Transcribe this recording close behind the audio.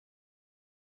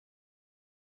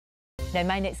Now,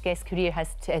 my next guest's career has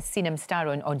seen him star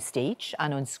on stage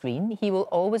and on screen. He will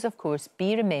always, of course,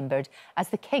 be remembered as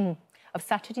the king of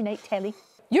Saturday night telly.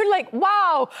 You're like,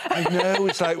 wow! I know,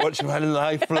 it's like watching my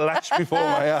life flash before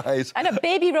my eyes. And a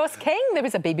baby Ross King. There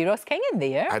was a baby Ross King in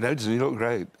there. I know, doesn't he look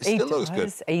great? He still looks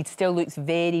good. He still looks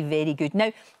very, very good.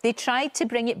 Now, they tried to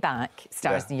bring it back,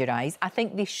 Stars in Your Eyes. I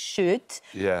think they should,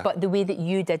 but the way that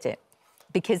you did it.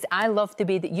 Because I love the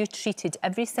way that you treated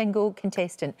every single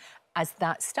contestant as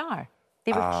that star.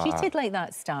 They were treated like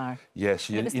that star. Yes,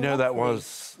 you know, that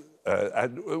was...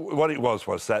 what it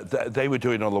was that they were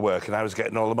doing all the work and I was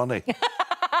getting all the money.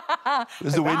 It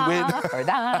was a win-win.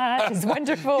 That is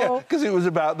wonderful. Yeah, because it was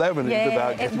about them and it was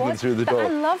about getting them through the door. I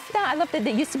love that. I love that.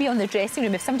 They used to be on the dressing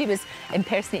room. If somebody was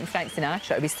impersonating Frank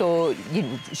Sinatra, we saw, you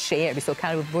know, Cher, we saw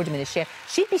Carol Vorderman as Cher,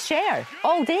 she'd be Cher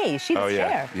all day. She'd be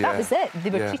Cher. That was it. They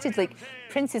were treated like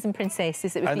princes and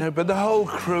princesses. I know, but the whole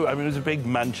crew, I mean, it was a big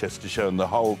Manchester show and the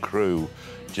whole crew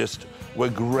just were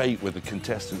great with the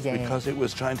contestants because it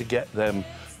was trying to get them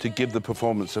to give the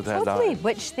performance of their life.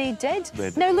 Which they did.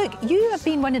 Now, look, you have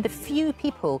been one of the few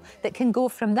people that can go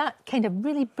from that kind of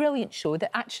really brilliant show that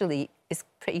actually is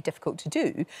pretty difficult to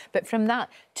do, but from that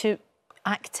to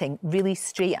acting, really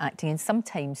straight acting, and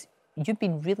sometimes you've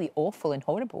been really awful and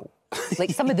horrible.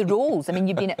 Like some of the roles. I mean,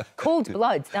 you've been at Cold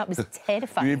Blood. That was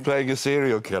terrifying. You've been playing a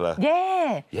serial killer.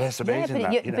 Yeah. Yes, amazing.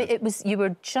 Yeah, but it was, you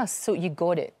were just so, you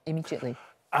got it immediately.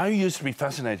 I used to be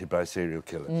fascinated by serial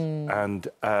killers, and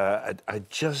I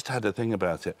just had a thing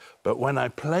about it. But when I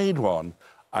played one,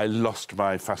 I lost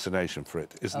my fascination for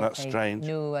it. Isn't that strange?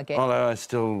 No, I get it. Although I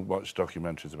still watch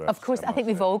documentaries about it. Of course, I think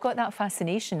we've all got that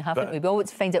fascination, haven't we? We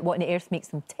always find out what on earth makes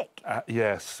them tick.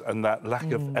 Yes, and that lack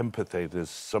of empathy, there's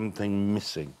something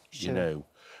missing, you know,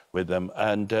 with them.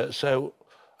 And so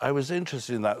I was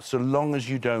interested in that, so long as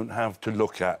you don't have to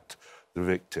look at the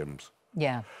victims.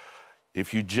 Yeah.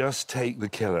 If you just take the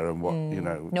killer and what, you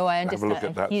know, have a look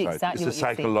at that side. Exactly, it's a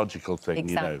psychological thing,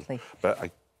 you know.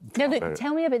 But now, look,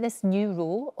 tell me about this new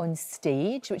role on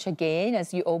stage, which, again,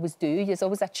 as you always do, there's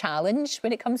always a challenge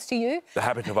when it comes to you. The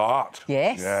Habit of Art.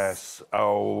 Yes. Yes.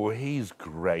 Oh, he's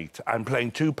great. I'm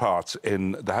playing two parts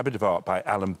in The Habit of Art by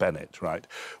Alan Bennett, right,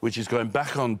 which is going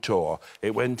back on tour.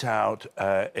 It went out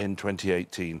in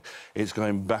 2018. It's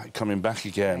coming back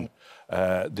again.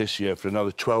 This year for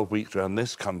another 12 weeks around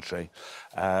this country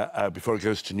before it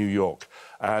goes to New York.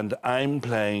 And I'm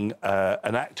playing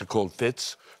an actor called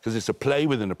Fitz, because it's a play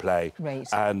within a play. Right.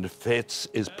 And Fitz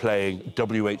is playing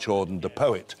W.H. Auden, the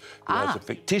poet, who has a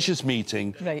fictitious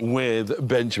meeting with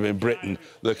Benjamin Britten,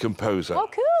 the composer. Oh,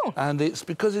 cool. And it's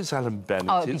because it's Alan Bennett.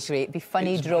 Oh, it'd be great. It'd be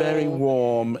funny, droll. It's very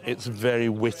warm, it's very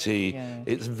witty,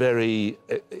 it's very...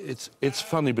 It's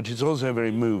funny, but it's also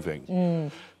very moving.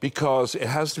 Because it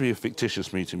has to be a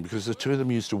fictitious meeting, because the two of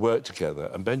them used to work together,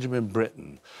 and Benjamin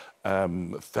Britten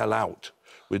fell out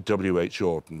with W.H.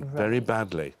 Auden very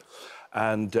badly.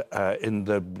 And in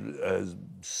the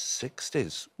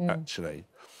 60s, actually.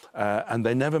 And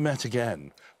they never met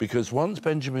again, because once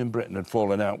Benjamin Britten had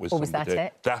fallen out with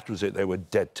somebody... That was it. They were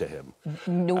dead to him.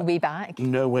 No way back.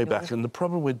 No way back. And the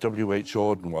problem with W.H.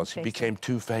 Auden was he became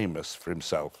too famous for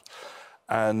himself.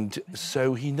 And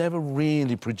so he never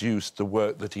really produced the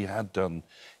work that he had done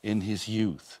in his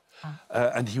youth.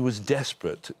 And he was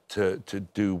desperate to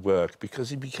do work because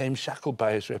he became shackled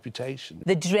by his reputation.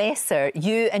 The Dresser,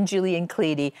 you and Julian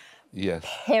Clary. Yes.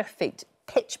 Perfect,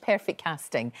 pitch-perfect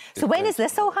casting. So when is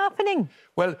this all happening?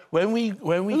 Well, when we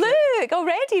Look,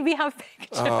 already we have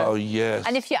pictures. Oh, yes.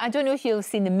 And I don't know if you've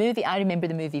seen the movie. I remember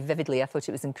the movie vividly. I thought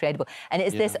it was incredible. And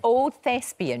it's this old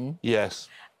thespian. Yes.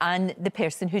 And the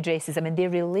person who dresses him, and their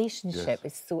relationship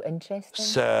is so interesting.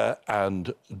 Sir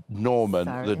and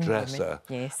Norman, the dresser.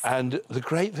 Yes. And the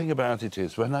great thing about it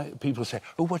is when people say,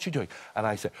 oh, what are you doing? And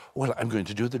I say, well, I'm going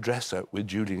to do the dresser with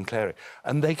Julian Clary.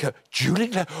 And they go,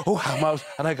 Julian Clary? Oh, how marvellous.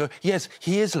 And I go, yes,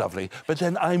 he is lovely, but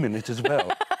then I'm in it as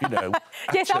well, you know.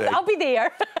 Yes, I'll be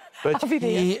there. But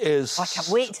he is... Oh, I can't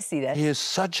wait to see this. He is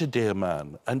such a dear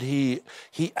man, and he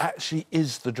actually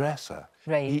is the dresser.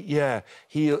 Right.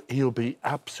 He'll be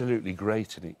absolutely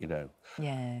great in it, you know.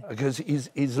 Yeah. Because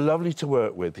he's lovely to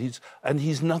work with.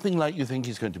 He's nothing like you think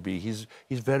he's going to be. He's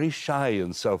very shy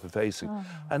and self-effacing. Oh.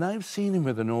 And I've seen him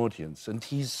with an audience, and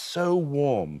he's so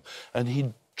warm, and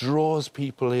he draws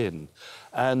people in.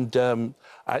 And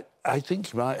I think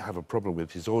he might have a problem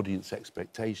with his audience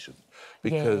expectation.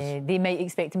 Because they might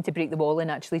expect him to break the wall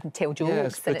and actually tell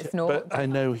jokes, and it's not. But I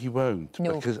know he won't.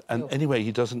 No. Anyway,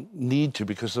 he doesn't need to,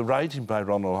 because the writing by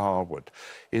Ronald Harwood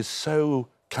is so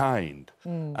kind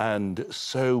and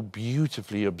so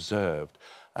beautifully observed.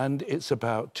 And it's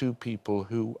about two people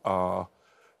who are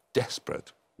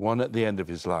desperate, one at the end of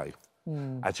his life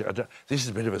Actually, this is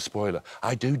a bit of a spoiler.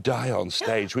 I do die on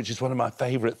stage, which is one of my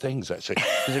favourite things, actually,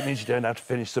 because it means you don't have to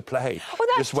finish the play. Oh,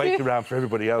 that's Just wait true. around for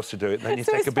everybody else to do it, and then you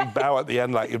take a big bow at the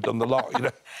end like you've done the lot, you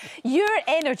know. Your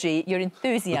energy, your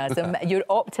enthusiasm, your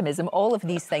optimism, all of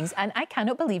these things, and I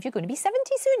cannot believe you're going to be 70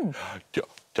 soon.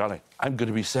 Johnny, I'm going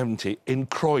to be 70 in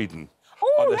Croydon.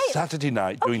 Oh, on right. a Saturday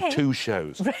night doing 2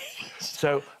 shows. Right.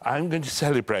 So I'm going to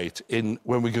celebrate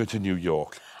when we go to New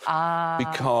York.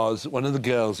 Because one of the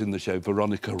girls in the show,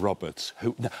 Veronica Roberts,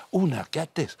 who... Now,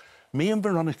 get this. Me and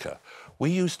Veronica,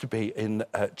 we used to be in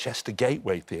Chester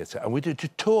Gateway Theatre, and we did a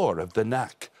tour of the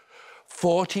Knack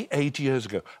 48 years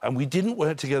ago, and we didn't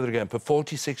work together again for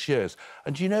 46 years.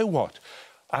 And do you know what?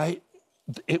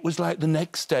 It was like the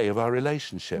next day of our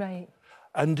relationship. Right.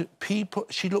 And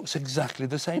she looks exactly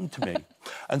the same to me.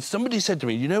 And somebody said to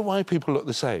me, you know why people look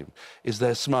the same? Is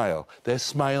their smile. Their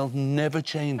smile never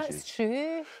changes. That's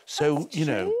true. So, That's you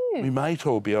know, true. we might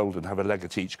all be old and have a leg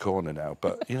at each corner now,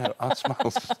 but, you know, our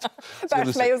smiles...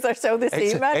 Our smiles are still the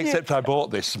same, Matthew. Except I bought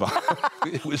this smile.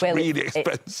 It was really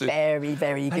expensive. It's very,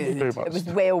 very good. Thank you very much. It was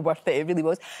well worth it, it really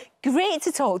was. Great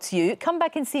to talk to you. Come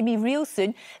back and see me real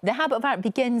soon. The Habit of Art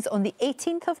begins on the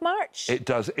 18th of March. It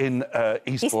does, in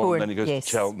Eastbourne, then it goes to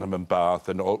Cheltenham and Bath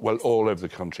and all over the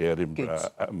country, Edinburgh.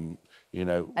 You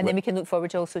know, and then we can look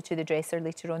forward also to The Dresser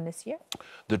later on this year.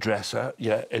 The Dresser,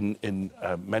 yeah, in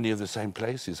many of the same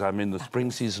places. I'm in the spring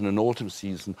season and autumn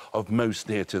season of most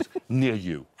theatres near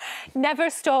you. Never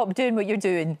stop doing what you're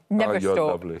doing. Never you're stop.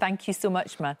 lovely. Thank you so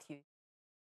much, Matthew.